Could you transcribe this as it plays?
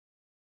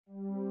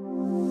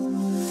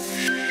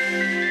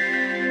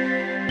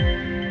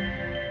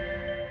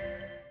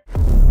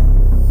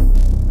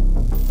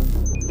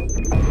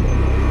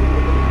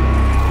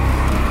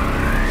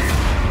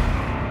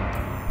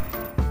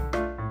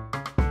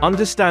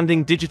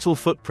Understanding digital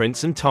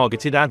footprints and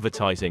targeted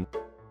advertising.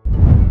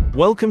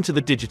 Welcome to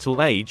the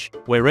digital age,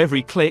 where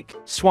every click,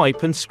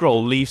 swipe and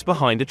scroll leaves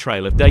behind a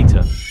trail of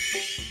data.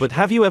 But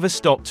have you ever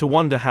stopped to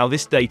wonder how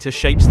this data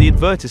shapes the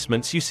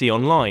advertisements you see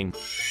online?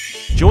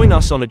 Join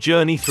us on a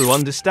journey through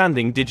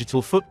understanding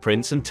digital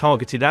footprints and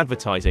targeted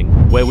advertising,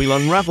 where we'll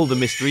unravel the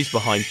mysteries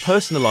behind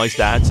personalized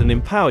ads and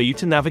empower you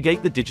to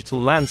navigate the digital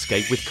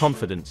landscape with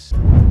confidence.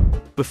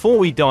 Before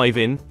we dive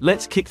in,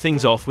 let's kick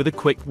things off with a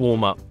quick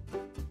warm-up.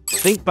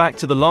 Think back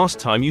to the last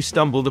time you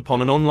stumbled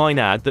upon an online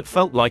ad that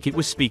felt like it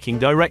was speaking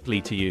directly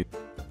to you.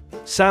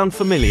 Sound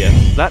familiar?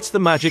 That's the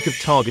magic of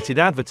targeted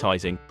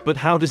advertising, but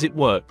how does it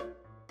work?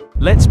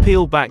 Let's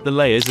peel back the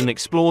layers and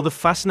explore the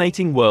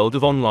fascinating world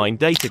of online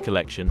data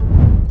collection.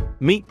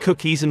 Meet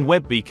cookies and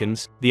web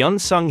beacons, the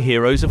unsung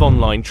heroes of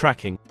online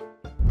tracking.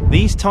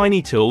 These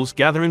tiny tools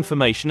gather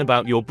information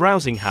about your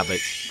browsing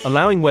habits,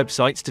 allowing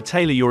websites to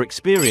tailor your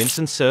experience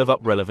and serve up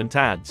relevant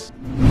ads.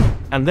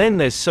 And then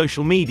there's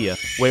social media,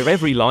 where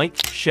every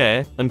like,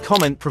 share, and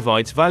comment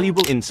provides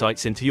valuable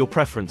insights into your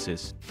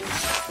preferences.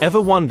 Ever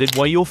wondered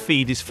why your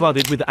feed is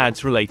flooded with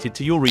ads related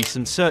to your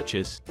recent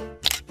searches?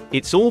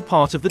 It's all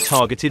part of the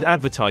targeted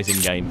advertising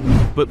game.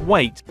 But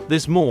wait,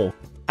 there's more.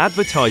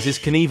 Advertisers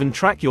can even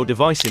track your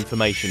device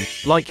information,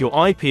 like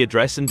your IP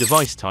address and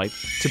device type,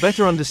 to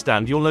better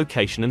understand your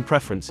location and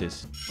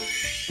preferences.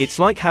 It's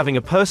like having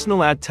a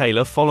personal ad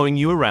tailor following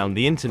you around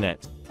the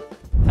internet.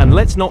 And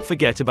let's not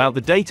forget about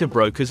the data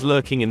brokers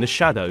lurking in the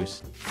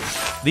shadows.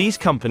 These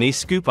companies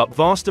scoop up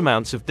vast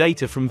amounts of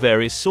data from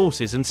various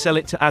sources and sell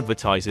it to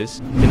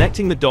advertisers,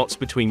 connecting the dots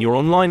between your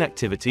online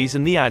activities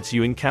and the ads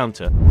you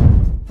encounter.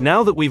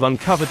 Now that we've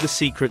uncovered the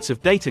secrets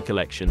of data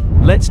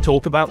collection, let's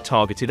talk about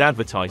targeted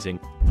advertising.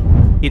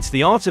 It's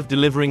the art of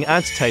delivering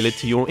ads tailored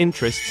to your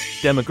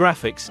interests,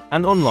 demographics,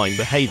 and online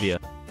behavior.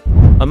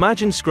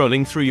 Imagine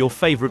scrolling through your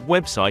favorite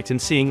website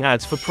and seeing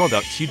ads for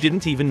products you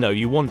didn't even know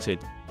you wanted.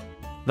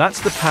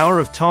 That's the power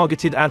of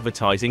targeted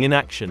advertising in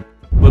action.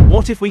 But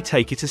what if we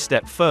take it a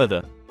step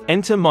further?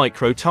 Enter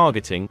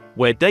micro-targeting,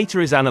 where data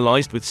is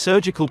analyzed with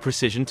surgical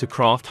precision to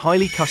craft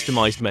highly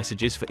customized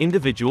messages for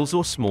individuals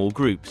or small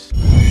groups.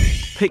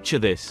 Picture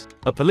this: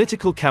 a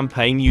political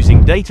campaign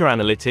using data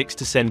analytics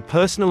to send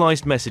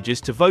personalized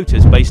messages to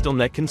voters based on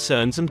their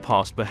concerns and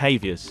past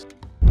behaviors.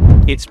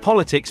 It's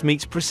politics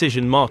meets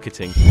precision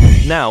marketing.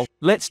 Now,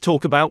 let's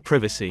talk about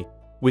privacy.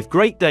 With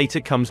great data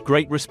comes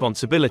great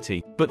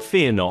responsibility, but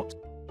fear not.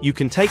 You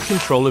can take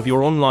control of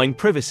your online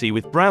privacy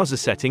with browser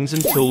settings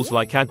and tools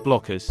like ad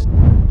blockers.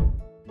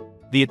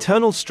 The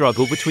eternal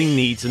struggle between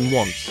needs and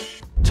wants.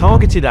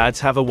 Targeted ads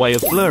have a way of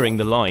blurring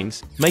the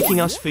lines,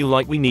 making us feel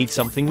like we need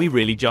something we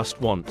really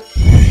just want.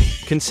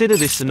 Consider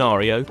this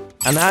scenario: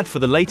 an ad for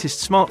the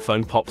latest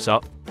smartphone pops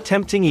up,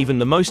 tempting even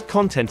the most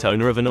content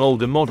owner of an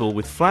older model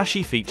with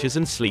flashy features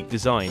and sleek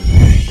design.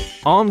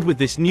 Armed with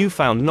this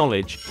newfound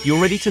knowledge,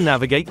 you're ready to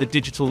navigate the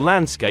digital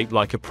landscape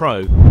like a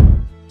pro.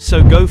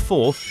 So go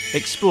forth,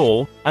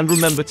 explore, and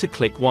remember to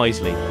click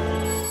wisely.